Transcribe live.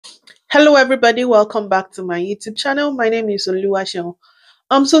Hello everybody, welcome back to my YouTube channel. My name is Oluwaseun.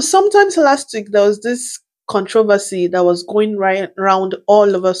 So sometimes last week there was this controversy that was going right around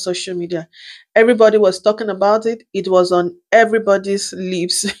all over social media. Everybody was talking about it. It was on everybody's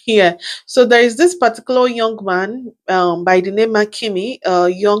lips here. So there is this particular young man by the name Makimi, a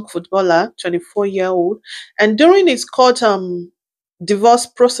young footballer, 24-year-old, and during his court divorce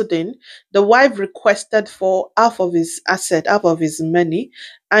proceeding, the wife requested for half of his asset, half of his money,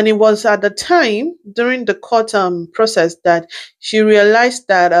 and it was at the time during the court process that she realized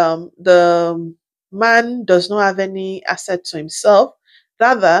that the man does not have any asset to himself.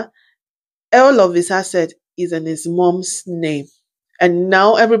 Rather, all of his asset is in his mom's name. And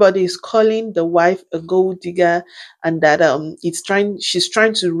now everybody is calling the wife a gold digger, and that she's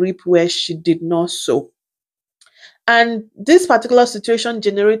trying to reap where she did not sow. And this particular situation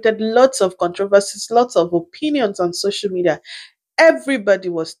generated lots of controversies, lots of opinions on social media. Everybody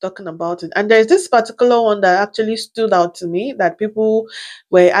was talking about it. And there's this particular one that actually stood out to me that people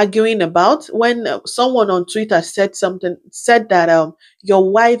were arguing about when someone on Twitter said that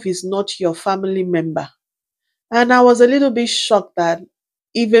your wife is not your family member. And I was a little bit shocked that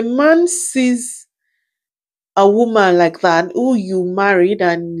if a man sees a woman like that who you married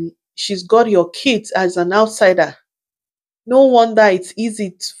and she's got your kids as an outsider, no wonder it's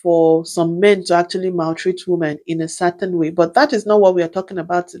easy for some men to actually maltreat women in a certain way. But that is not what we are talking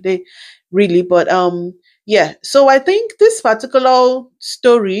about today, really. But yeah. So I think this particular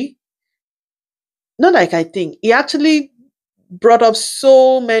story, not like I think, it actually brought up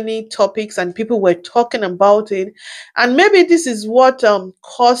so many topics and people were talking about it. And maybe this is what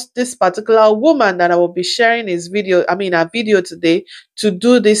caused this particular woman that I will be sharing a video today, to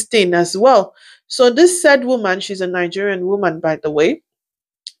do this thing as well. So this said woman, she's a Nigerian woman, by the way,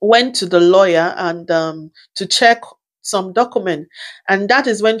 went to the lawyer and to check some document, and that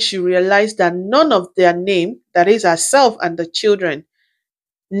is when she realized that none of their name, that is herself and the children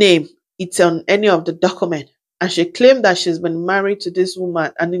name, it's on any of the document. And she claimed that she's been married to this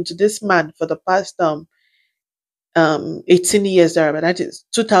woman and into this man for the past 18 years there, but that is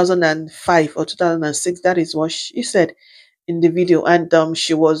 2005 or 2006. That is what she said in the video. And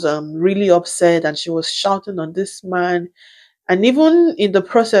she was really upset and she was shouting on this man, and even in the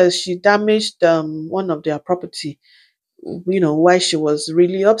process she damaged one of their property. Why she was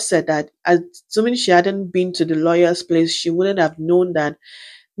really upset, that assuming she hadn't been to the lawyer's place, she wouldn't have known that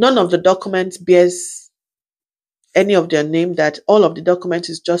none of the documents bears any of their name, that all of the documents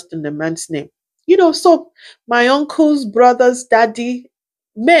is just in the man's name. So my uncles, brothers, daddy,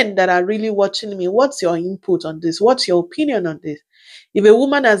 men that are really watching me, what's your input on this? What's your opinion on this? If a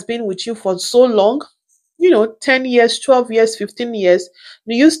woman has been with you for so long, 10 years, 12 years, 15 years,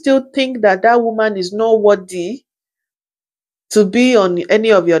 do you still think that that woman is not worthy to be on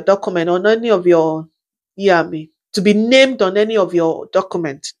any of your document, on any of your, to be named on any of your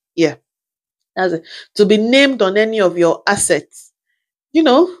document? Yeah, that's it. To be named on any of your assets, you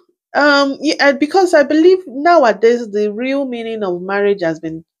know, yeah, because I believe nowadays the real meaning of marriage has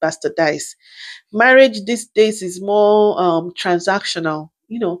been bastardized. Marriage these days is more transactional.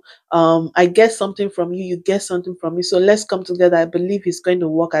 I get something from you, you get something from me, so let's come together. I believe it's going to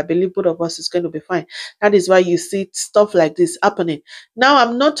work. I believe both of us is going to be fine. That is why you see stuff like this happening. Now,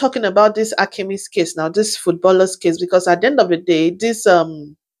 I'm not talking about this Akemi's case now, this footballer's case, because at the end of the day, this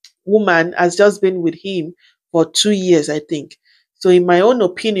woman has just been with him for 2 years, I think. So in my own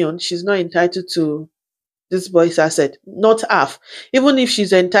opinion, she's not entitled to this boy's asset, not half. Even if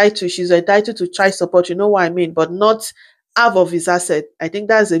she's entitled to child support, you know what I mean, but not half of his asset. I think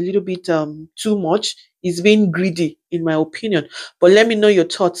that's a little bit too much. He's being greedy, in my opinion. But let me know your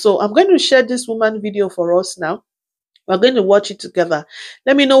thoughts. So I'm going to share this woman video for us now. We're going to watch it together.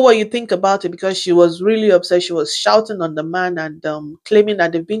 Let me know what you think about it, because she was really upset. She was shouting on the man and claiming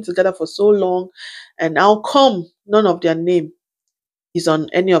that they've been together for so long, and how come none of their name is on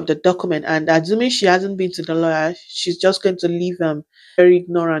any of the document. And assuming she hasn't been to the lawyer, she's just going to leave very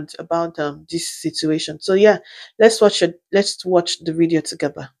ignorant about this situation. So yeah, let's watch it. Let's watch the video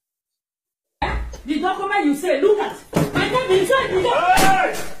together. The document you say, look at. My name is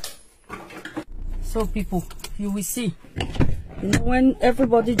inside. So people, you will see. When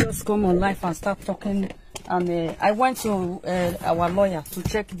everybody just come on live and start talking, and I went to our lawyer to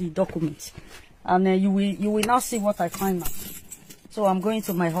check the documents, and you will now see what I find now. So I'm going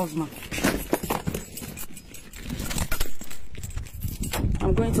to my husband.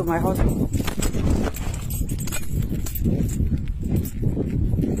 I'm going to my husband.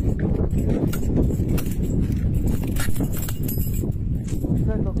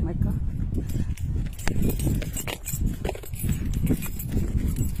 Let's lock my car.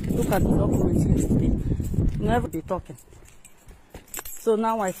 Look at the documents yesterday. Never be talking. So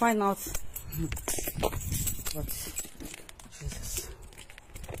now I find out. But Jesus,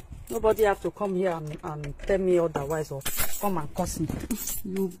 nobody have to come here and tell me otherwise or come and curse me.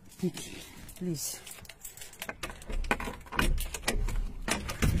 You pig, please.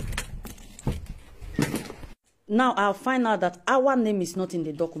 Now I'll find out that our name is not in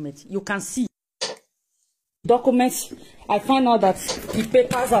the document. You can see documents. I find out that the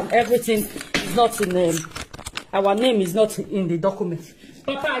papers and everything is not in our name is not in the document.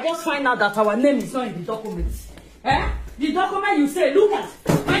 But I just find out that our name is not in the document. Eh? The document you say, look at.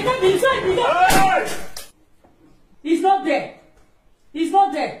 My name is not in the document. It's not there. It's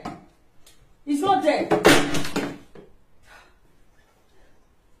not there. It's not there.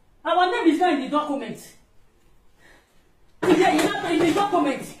 Our name is not in the document. Yeah, it's not in the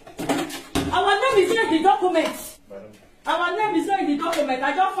document. Our name is not in the document. Our name is not in the document.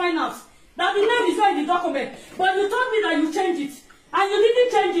 I just find out that the name is not in the document. But you told me that you changed it. And you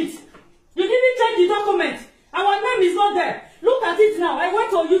didn't change it. You didn't change the document. Our name is not there. Look at it now. I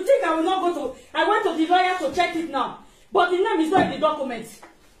went to, you think I will not go to, I went to the lawyer to check it now. But the name is not in the document.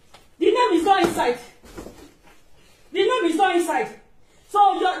 The name is not inside. The name is not inside.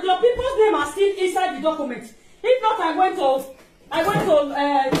 So your people's name are still inside the document. If not, I went to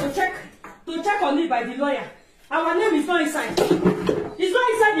check on it by the lawyer. Our name is not inside. It's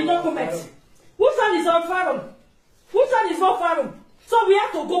not inside the document. Whose one is on Farum? Whose one is not Farum? So we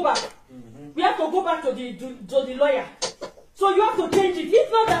have to go back. We have to go back to the lawyer. So you have to change it. If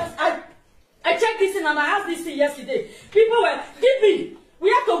not that I checked this in and I asked this thing yesterday. People were, give me. We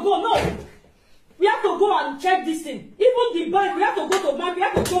have to go. No. We have to go and check this thing. Even the bank, we have to go to bank. We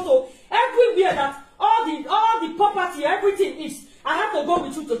have to go to everywhere that all the property, everything is. I have to go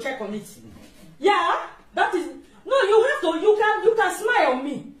with you to check on it. Yeah, that is. No, you have to. You can smile on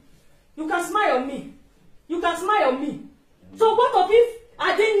me. You can smile on me. You can smile on me. So what of if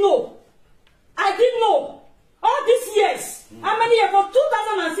I didn't know? I didn't know. All these years. How many years? From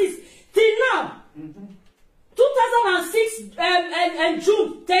 2006 till now. 2006 and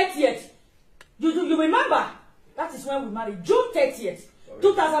June 30th. You remember? That is when we married. June 30th,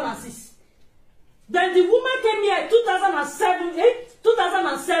 2006. Then the woman came here in 2007.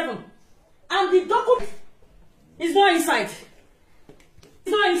 And the document is not inside.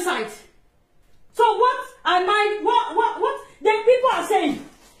 It's not inside. So what am I, what the people are saying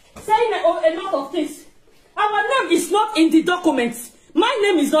a lot of things. Our name is not in the documents. My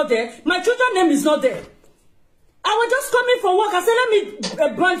name is not there. My children's name is not there. I was just coming for work. I said, let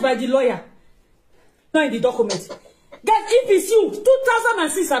me branch by the lawyer. Not in the documents. Guys, if it's you,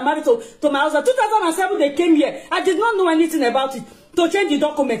 2006 I married to my husband. 2007 they came here. I did not know anything about it. To change the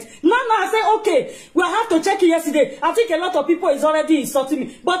document. Now I say, okay, we have to check it yesterday. I think a lot of people is already insulting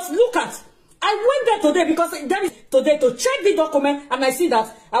me. But look at, I went there today because there is today to check the document and I see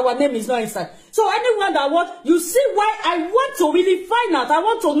that our name is not inside. So anyone that wants, you see why I want to really find out. I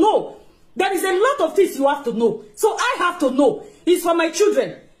want to know. There is a lot of things you have to know. So I have to know. It's for my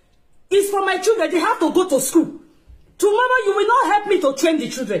children. It's for my children. They have to go to school. Tomorrow you will not help me to train the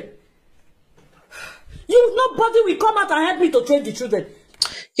children. Nobody will come out and help me to train the children.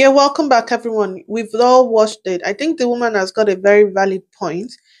 Yeah, welcome back, everyone. We've all watched it. I think the woman has got a very valid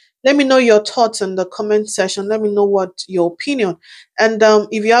point. Let me know your thoughts in the comment section. Let me know what your opinion. And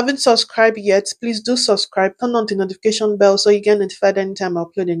if you haven't subscribed yet, please do subscribe. Turn on the notification bell so you get notified anytime I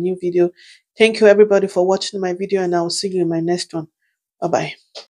upload a new video. Thank you, everybody, for watching my video, and I will see you in my next one. Bye-bye.